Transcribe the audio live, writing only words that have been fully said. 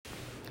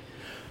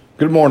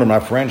Good morning, my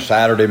friends.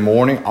 Saturday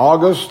morning,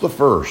 August the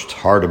 1st.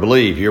 Hard to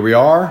believe. Here we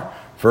are,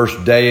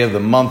 first day of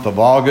the month of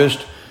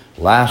August,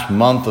 last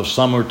month of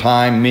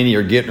summertime. Many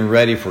are getting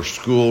ready for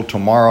school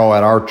tomorrow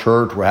at our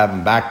church. We're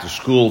having back to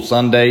school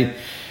Sunday,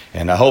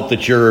 and I hope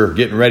that you're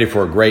getting ready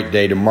for a great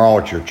day tomorrow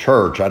at your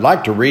church. I'd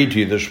like to read to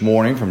you this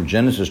morning from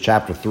Genesis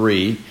chapter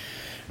 3,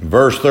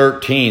 verse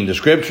 13. The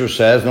scripture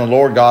says, "And the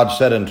Lord God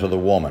said unto the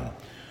woman,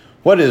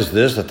 What is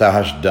this that thou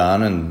hast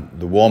done? And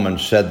the woman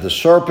said, The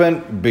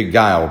serpent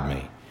beguiled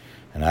me,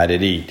 and I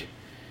did eat."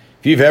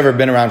 If you've ever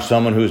been around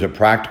someone who's a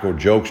practical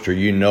jokester,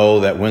 you know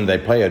that when they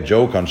play a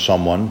joke on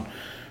someone,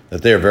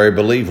 that they're very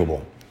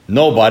believable.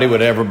 Nobody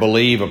would ever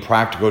believe a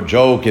practical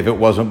joke if it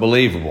wasn't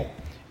believable.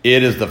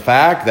 It is the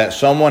fact that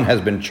someone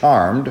has been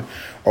charmed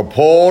or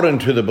pulled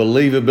into the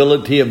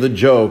believability of the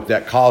joke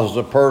that causes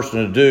a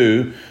person to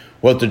do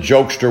what the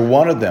jokester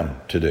wanted them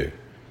to do.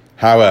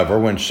 However,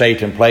 when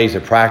Satan plays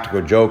a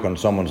practical joke on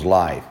someone's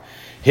life,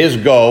 his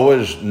goal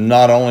is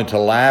not only to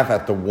laugh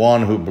at the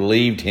one who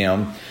believed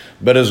him,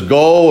 but his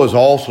goal is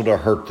also to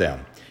hurt them.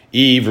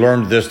 Eve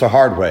learned this the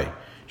hard way.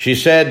 She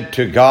said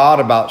to God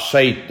about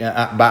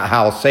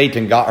how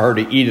Satan got her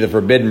to eat of the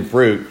forbidden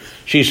fruit.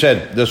 She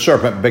said, "The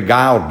serpent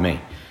beguiled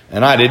me,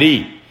 and I did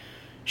eat."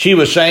 She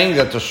was saying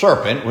that the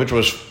serpent, which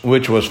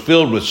was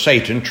filled with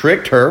Satan,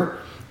 tricked her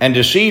and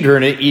deceived her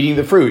into eating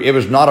the fruit. It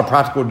was not a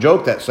practical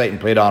joke that Satan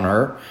played on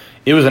her.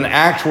 It was an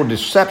actual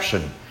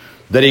deception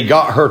that he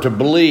got her to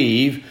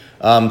believe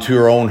to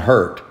her own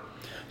hurt.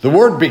 The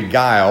word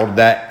beguiled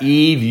that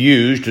Eve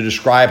used to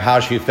describe how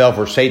she fell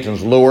for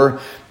Satan's lure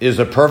is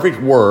a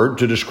perfect word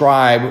to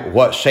describe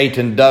what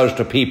Satan does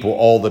to people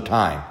all the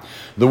time.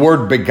 The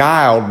word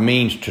beguiled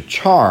means to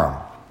charm,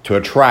 to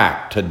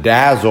attract, to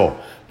dazzle,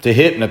 to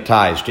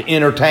hypnotize, to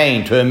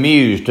entertain, to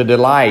amuse, to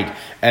delight,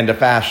 and to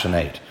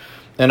fascinate.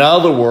 In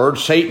other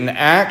words, Satan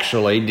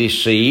actually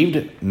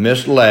deceived,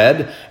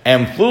 misled,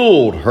 and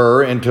fooled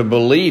her into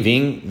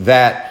believing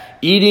that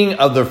eating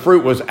of the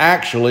fruit was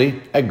actually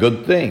a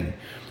good thing.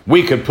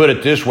 We could put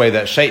it this way,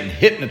 that Satan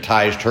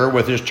hypnotized her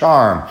with his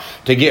charm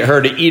to get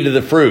her to eat of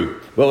the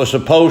fruit. But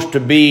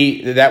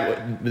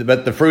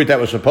the fruit that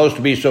was supposed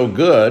to be so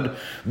good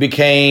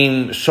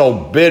became so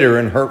bitter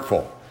and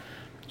hurtful.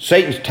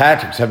 Satan's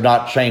tactics have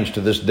not changed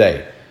to this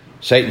day.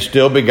 Satan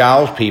still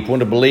beguiles people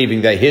into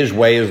believing that his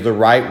way is the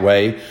right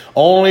way,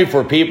 only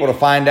for people to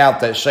find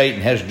out that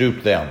Satan has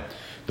duped them.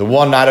 The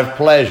one night of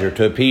pleasure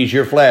to appease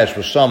your flesh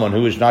with someone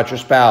who is not your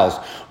spouse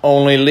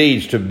only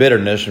leads to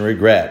bitterness and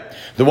regret.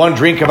 The one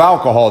drink of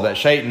alcohol that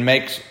Satan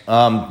makes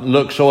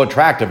look so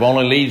attractive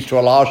only leads to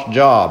a lost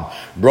job,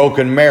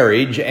 broken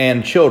marriage,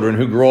 and children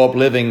who grow up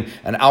living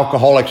an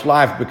alcoholic's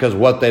life because of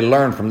what they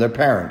learned from their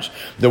parents.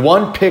 The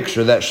one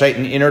picture that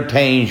Satan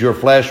entertains your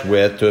flesh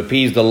with to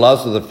appease the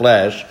lust of the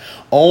flesh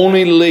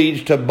only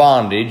leads to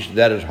bondage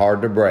that is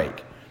hard to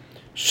break.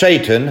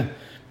 Satan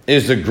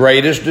is the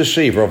greatest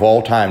deceiver of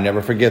all time.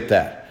 Never forget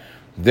that.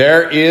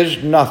 There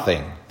is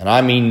nothing, and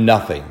I mean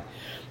nothing,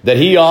 that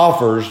he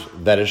offers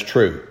that is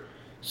true.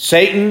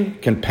 Satan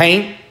can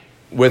paint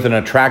with an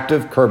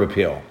attractive curb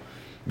appeal,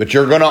 but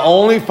you're going to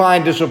only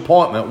find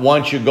disappointment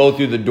once you go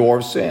through the door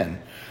of sin.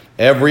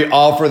 Every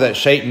offer that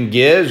Satan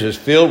gives is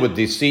filled with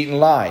deceit and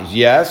lies.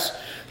 Yes,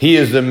 he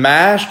is the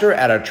master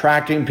at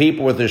attracting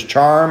people with his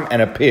charm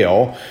and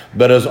appeal,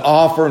 but his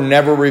offer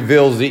never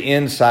reveals the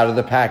inside of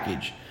the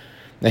package.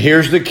 Now,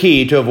 here's the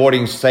key to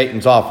avoiding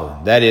Satan's offer.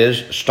 That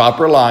is, stop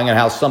relying on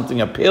how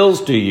something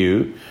appeals to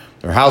you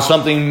or how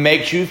something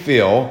makes you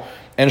feel,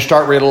 and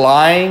start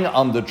relying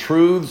on the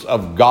truths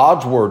of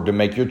God's word to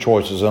make your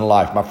choices in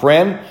life. My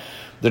friend,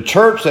 the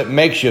church that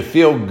makes you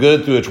feel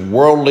good through its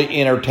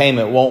worldly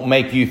entertainment won't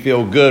make you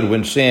feel good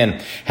when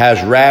sin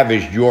has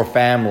ravaged your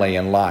family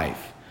and life.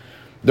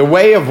 The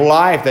way of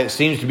life that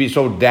seems to be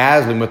so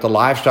dazzling with the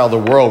lifestyle of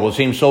the world will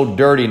seem so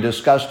dirty and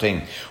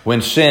disgusting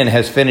when sin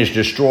has finished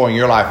destroying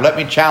your life. Let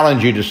me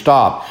challenge you to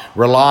stop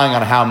relying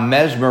on how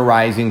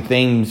mesmerizing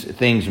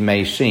things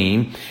may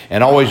seem,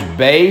 and always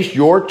base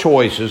your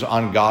choices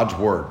on God's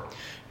word.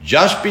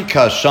 Just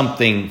because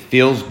something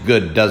feels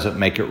good doesn't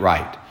make it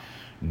right.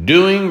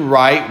 Doing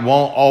right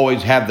won't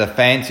always have the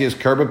fanciest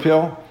curb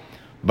appeal,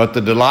 but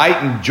the delight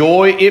and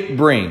joy it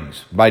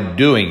brings by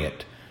doing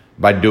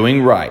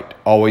right,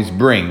 always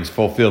brings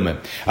fulfillment.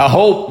 I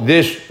hope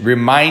this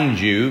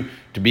reminds you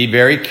to be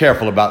very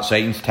careful about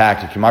Satan's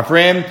tactics. My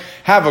friend,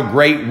 have a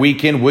great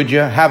weekend, would you?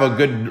 Have a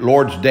good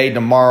Lord's Day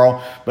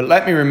tomorrow. But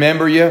let me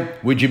remember you,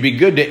 would you be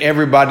good to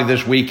everybody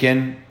this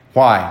weekend?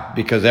 Why?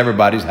 Because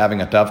everybody's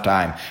having a tough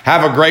time.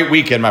 Have a great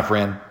weekend, my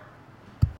friend.